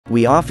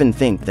We often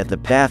think that the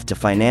path to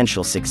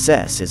financial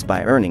success is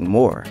by earning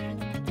more.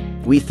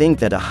 We think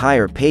that a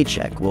higher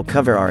paycheck will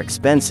cover our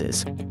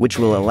expenses, which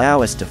will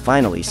allow us to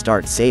finally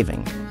start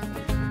saving.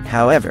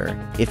 However,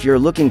 if you're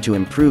looking to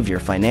improve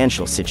your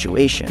financial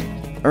situation,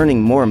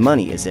 earning more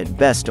money is at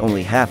best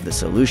only half the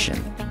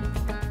solution.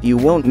 You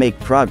won't make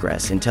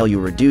progress until you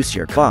reduce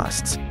your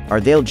costs,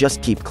 or they'll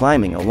just keep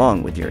climbing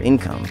along with your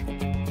income.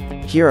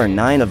 Here are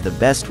 9 of the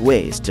best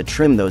ways to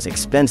trim those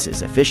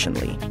expenses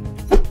efficiently.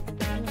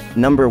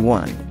 Number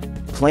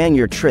 1. Plan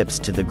your trips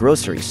to the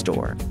grocery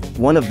store.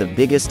 One of the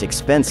biggest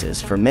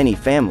expenses for many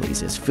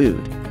families is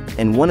food,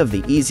 and one of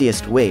the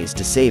easiest ways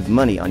to save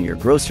money on your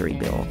grocery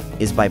bill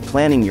is by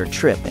planning your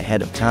trip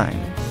ahead of time.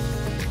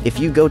 If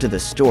you go to the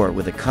store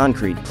with a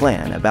concrete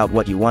plan about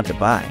what you want to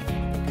buy,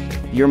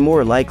 you're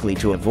more likely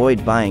to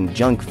avoid buying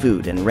junk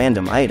food and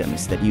random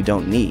items that you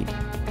don't need.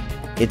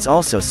 It's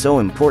also so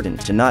important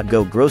to not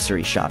go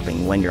grocery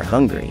shopping when you're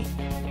hungry,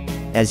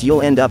 as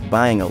you'll end up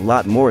buying a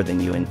lot more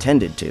than you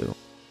intended to.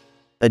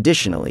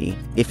 Additionally,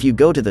 if you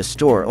go to the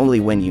store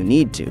only when you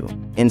need to,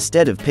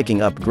 instead of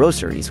picking up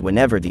groceries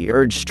whenever the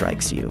urge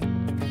strikes you,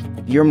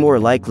 you're more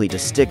likely to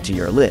stick to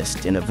your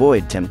list and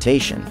avoid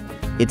temptation.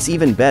 It's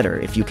even better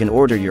if you can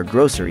order your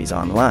groceries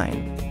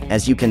online,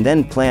 as you can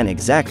then plan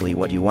exactly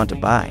what you want to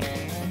buy,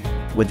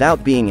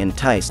 without being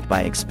enticed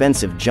by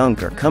expensive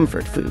junk or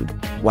comfort food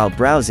while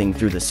browsing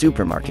through the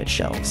supermarket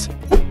shelves.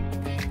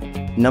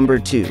 Number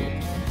 2.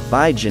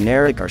 Buy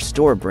generic or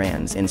store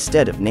brands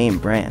instead of name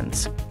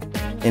brands.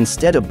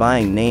 Instead of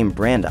buying name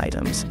brand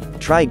items,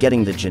 try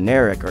getting the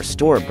generic or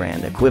store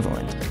brand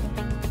equivalent.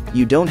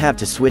 You don't have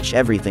to switch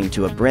everything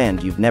to a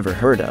brand you've never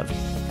heard of.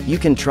 You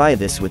can try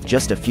this with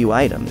just a few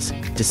items,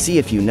 to see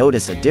if you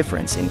notice a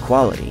difference in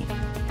quality.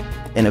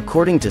 And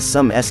according to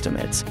some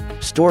estimates,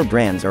 store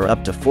brands are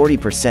up to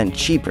 40%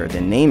 cheaper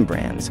than name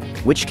brands,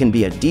 which can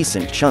be a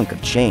decent chunk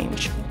of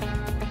change.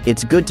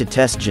 It's good to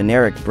test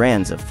generic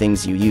brands of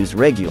things you use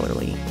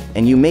regularly,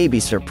 and you may be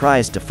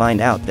surprised to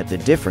find out that the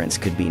difference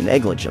could be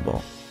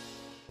negligible.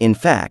 In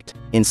fact,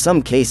 in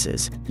some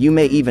cases, you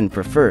may even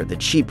prefer the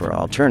cheaper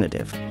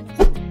alternative.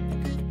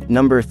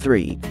 Number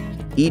 3.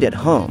 Eat at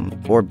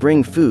home, or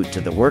bring food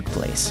to the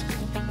workplace.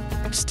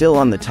 Still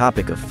on the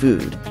topic of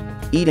food,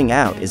 eating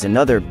out is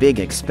another big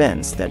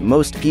expense that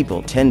most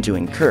people tend to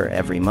incur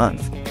every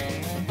month.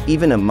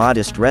 Even a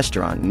modest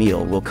restaurant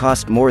meal will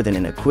cost more than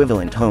an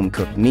equivalent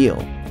home-cooked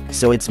meal,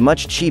 so it's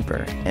much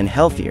cheaper and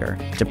healthier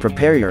to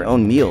prepare your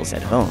own meals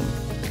at home.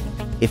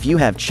 If you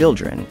have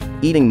children,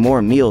 eating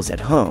more meals at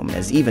home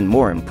is even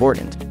more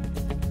important.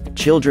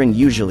 Children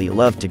usually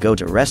love to go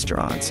to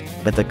restaurants,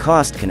 but the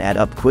cost can add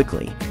up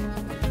quickly.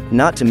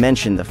 Not to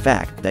mention the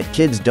fact that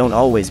kids don't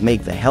always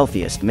make the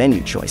healthiest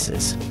menu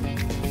choices.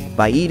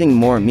 By eating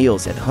more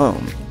meals at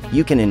home,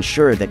 you can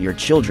ensure that your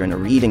children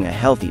are eating a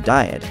healthy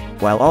diet,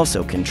 while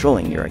also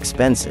controlling your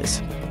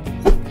expenses.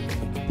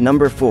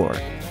 Number 4.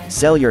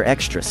 Sell your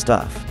extra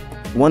stuff.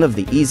 One of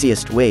the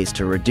easiest ways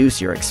to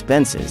reduce your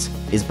expenses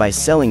is by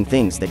selling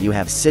things that you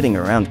have sitting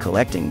around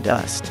collecting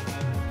dust.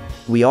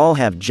 We all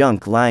have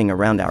junk lying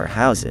around our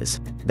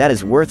houses that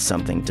is worth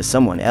something to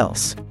someone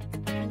else.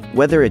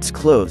 Whether it's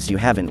clothes you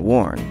haven't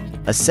worn,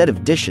 a set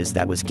of dishes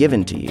that was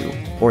given to you,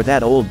 or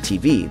that old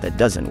TV that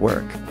doesn't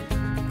work.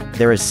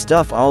 There is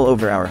stuff all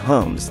over our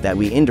homes that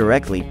we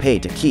indirectly pay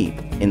to keep,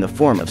 in the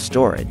form of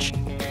storage.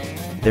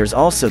 There's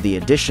also the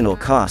additional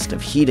cost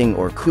of heating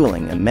or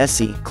cooling a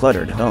messy,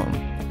 cluttered home.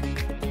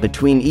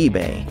 Between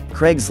eBay,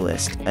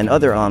 Craigslist, and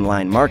other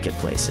online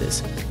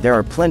marketplaces, there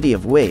are plenty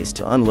of ways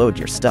to unload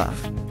your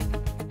stuff.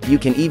 You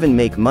can even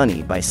make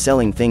money by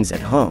selling things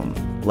at home,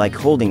 like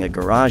holding a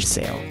garage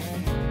sale.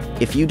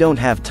 If you don't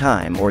have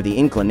time or the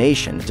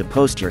inclination to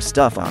post your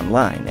stuff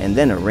online and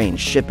then arrange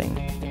shipping.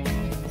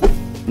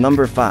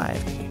 Number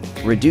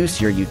 5. Reduce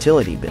your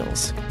utility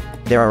bills.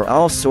 There are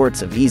all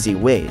sorts of easy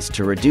ways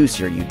to reduce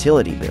your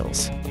utility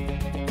bills.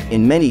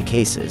 In many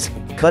cases,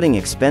 cutting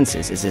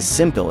expenses is as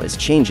simple as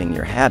changing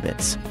your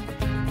habits.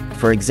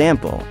 For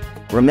example,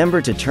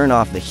 remember to turn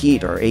off the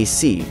heat or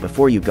AC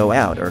before you go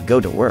out or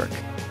go to work,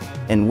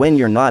 and when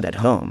you're not at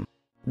home.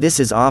 This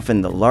is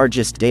often the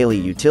largest daily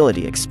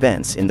utility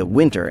expense in the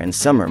winter and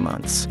summer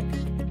months.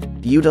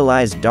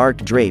 Utilize dark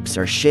drapes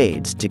or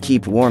shades to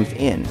keep warmth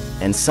in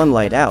and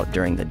sunlight out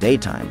during the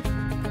daytime.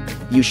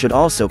 You should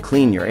also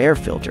clean your air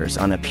filters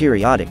on a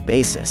periodic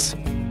basis.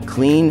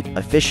 Clean,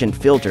 efficient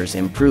filters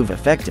improve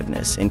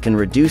effectiveness and can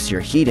reduce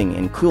your heating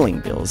and cooling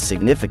bills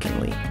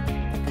significantly.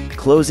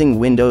 Closing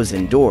windows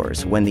and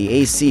doors when the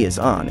AC is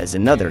on is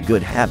another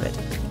good habit.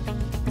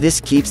 This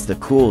keeps the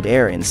cooled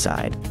air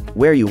inside,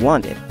 where you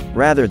want it,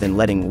 rather than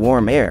letting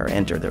warm air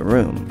enter the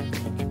room.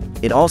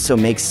 It also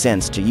makes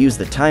sense to use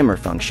the timer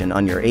function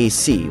on your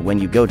AC when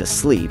you go to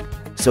sleep,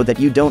 so that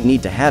you don't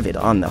need to have it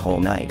on the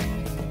whole night.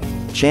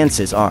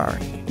 Chances are,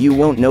 you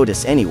won't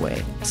notice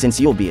anyway, since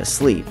you'll be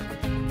asleep.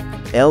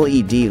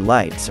 LED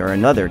lights are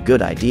another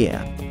good idea.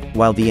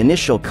 While the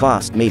initial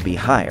cost may be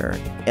higher,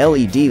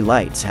 LED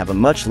lights have a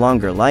much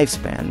longer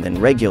lifespan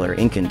than regular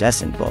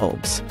incandescent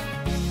bulbs.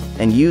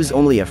 And use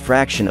only a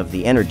fraction of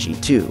the energy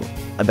too,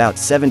 about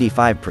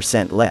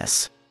 75%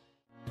 less.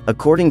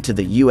 According to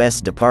the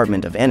U.S.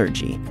 Department of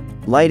Energy,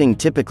 lighting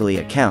typically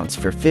accounts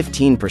for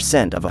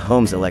 15% of a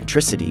home's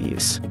electricity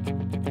use.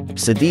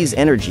 So these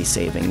energy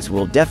savings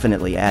will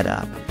definitely add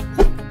up.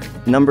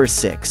 Number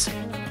 6.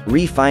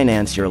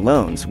 Refinance your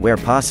loans where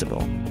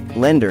possible.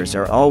 Lenders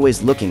are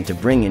always looking to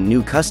bring in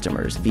new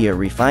customers via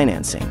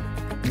refinancing.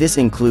 This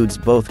includes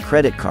both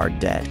credit card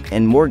debt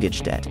and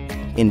mortgage debt.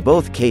 In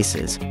both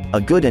cases,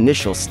 a good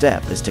initial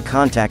step is to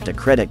contact a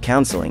credit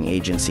counseling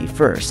agency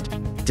first,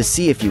 to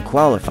see if you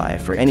qualify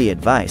for any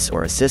advice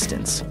or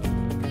assistance.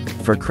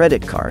 For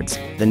credit cards,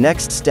 the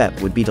next step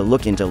would be to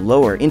look into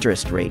lower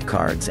interest rate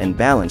cards and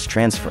balance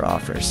transfer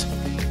offers.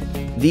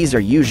 These are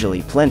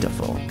usually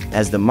plentiful,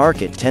 as the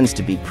market tends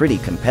to be pretty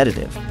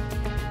competitive.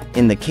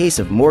 In the case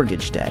of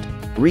mortgage debt,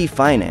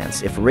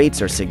 refinance if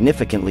rates are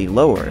significantly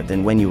lower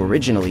than when you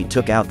originally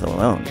took out the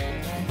loan.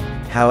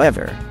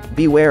 However,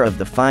 beware of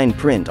the fine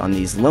print on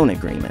these loan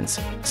agreements,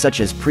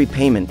 such as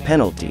prepayment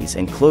penalties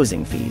and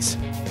closing fees.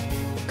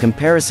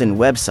 Comparison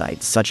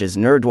websites such as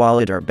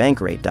NerdWallet or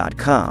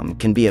Bankrate.com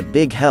can be a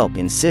big help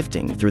in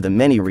sifting through the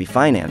many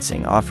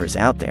refinancing offers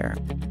out there,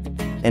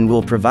 and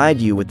will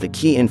provide you with the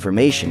key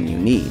information you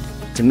need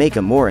to make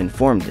a more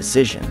informed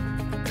decision.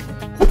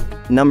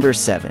 Number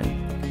 7.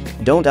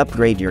 Don't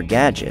upgrade your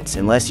gadgets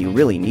unless you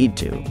really need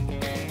to.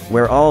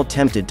 We're all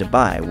tempted to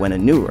buy when a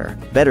newer,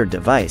 better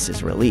device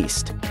is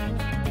released.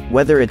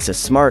 Whether it's a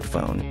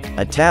smartphone,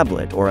 a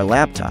tablet, or a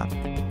laptop,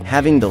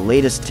 having the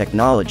latest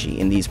technology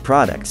in these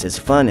products is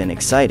fun and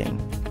exciting,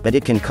 but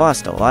it can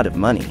cost a lot of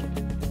money.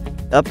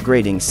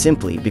 Upgrading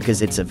simply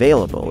because it's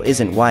available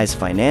isn't wise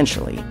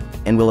financially,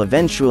 and will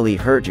eventually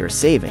hurt your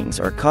savings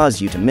or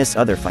cause you to miss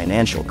other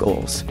financial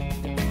goals.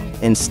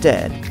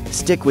 Instead,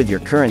 stick with your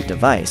current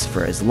device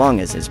for as long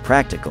as is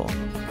practical.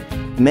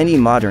 Many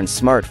modern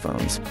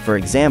smartphones, for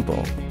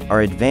example,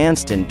 are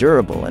advanced and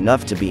durable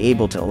enough to be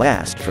able to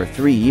last for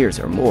 3 years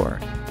or more.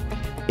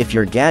 If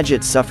your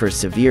gadget suffers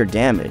severe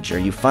damage or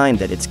you find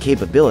that its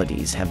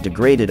capabilities have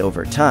degraded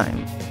over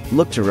time,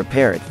 look to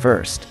repair it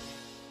first.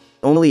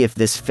 Only if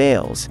this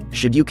fails,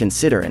 should you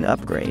consider an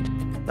upgrade.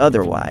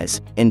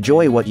 Otherwise,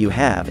 enjoy what you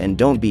have and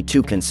don't be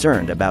too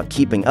concerned about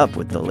keeping up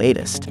with the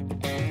latest.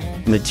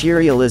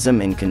 Materialism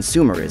and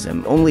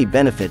consumerism only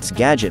benefits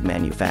gadget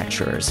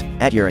manufacturers,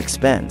 at your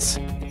expense.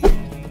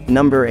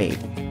 Number 8.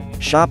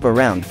 Shop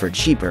around for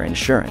cheaper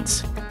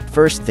insurance.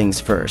 First things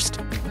first.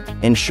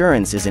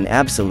 Insurance is an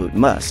absolute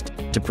must,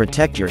 to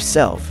protect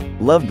yourself,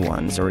 loved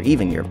ones, or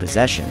even your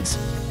possessions.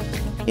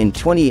 In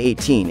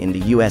 2018 in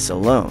the US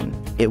alone,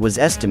 it was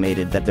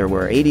estimated that there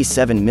were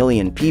 87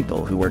 million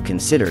people who were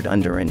considered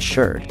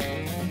underinsured,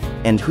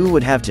 and who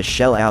would have to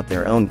shell out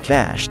their own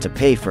cash to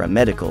pay for a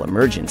medical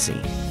emergency.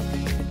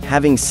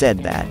 Having said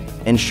that,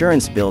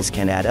 insurance bills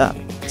can add up,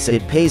 so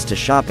it pays to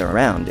shop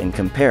around and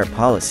compare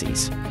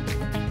policies.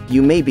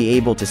 You may be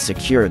able to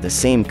secure the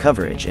same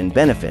coverage and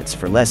benefits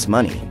for less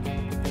money.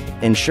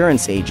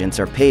 Insurance agents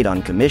are paid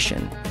on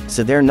commission,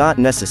 so they're not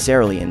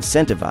necessarily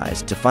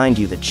incentivized to find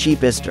you the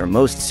cheapest or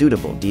most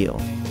suitable deal.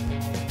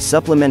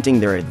 Supplementing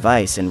their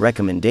advice and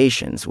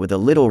recommendations with a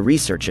little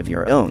research of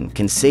your own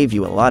can save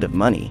you a lot of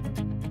money.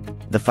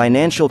 The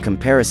financial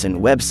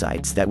comparison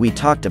websites that we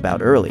talked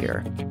about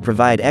earlier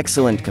provide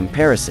excellent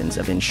comparisons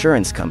of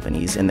insurance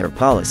companies and their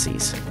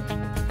policies,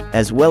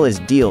 as well as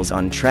deals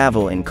on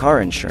travel and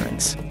car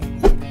insurance.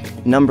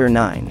 Number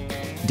 9.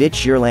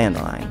 Ditch your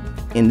landline.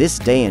 In this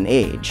day and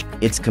age,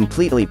 it's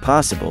completely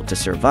possible to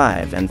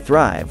survive and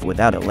thrive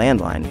without a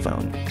landline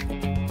phone.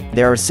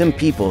 There are some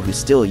people who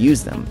still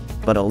use them,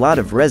 but a lot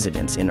of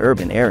residents in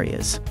urban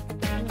areas,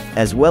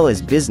 as well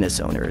as business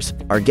owners,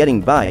 are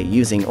getting by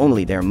using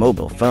only their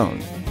mobile phone.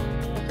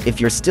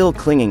 If you're still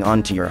clinging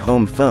onto your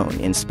home phone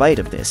in spite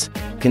of this,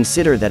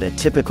 consider that a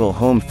typical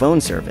home phone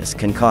service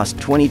can cost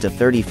 $20 to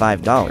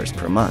 $35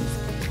 per month.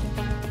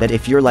 But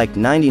if you're like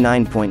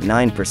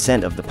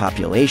 99.9% of the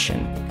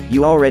population,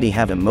 you already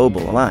have a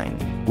mobile line,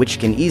 which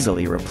can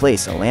easily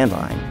replace a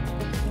landline.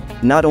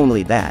 Not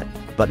only that,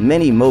 but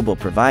many mobile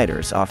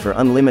providers offer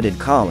unlimited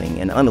calling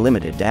and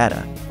unlimited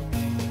data.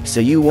 So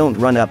you won't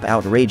run up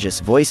outrageous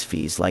voice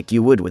fees like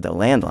you would with a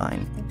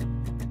landline.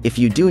 If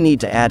you do need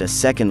to add a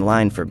second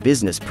line for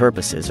business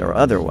purposes or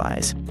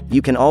otherwise,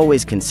 you can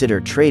always consider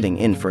trading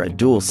in for a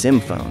dual SIM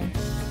phone,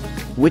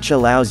 which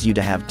allows you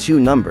to have 2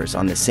 numbers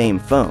on the same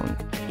phone,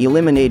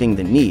 eliminating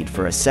the need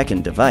for a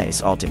second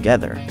device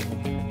altogether.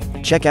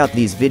 Check out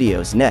these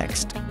videos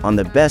next, on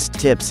the best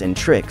tips and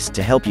tricks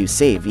to help you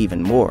save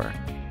even more.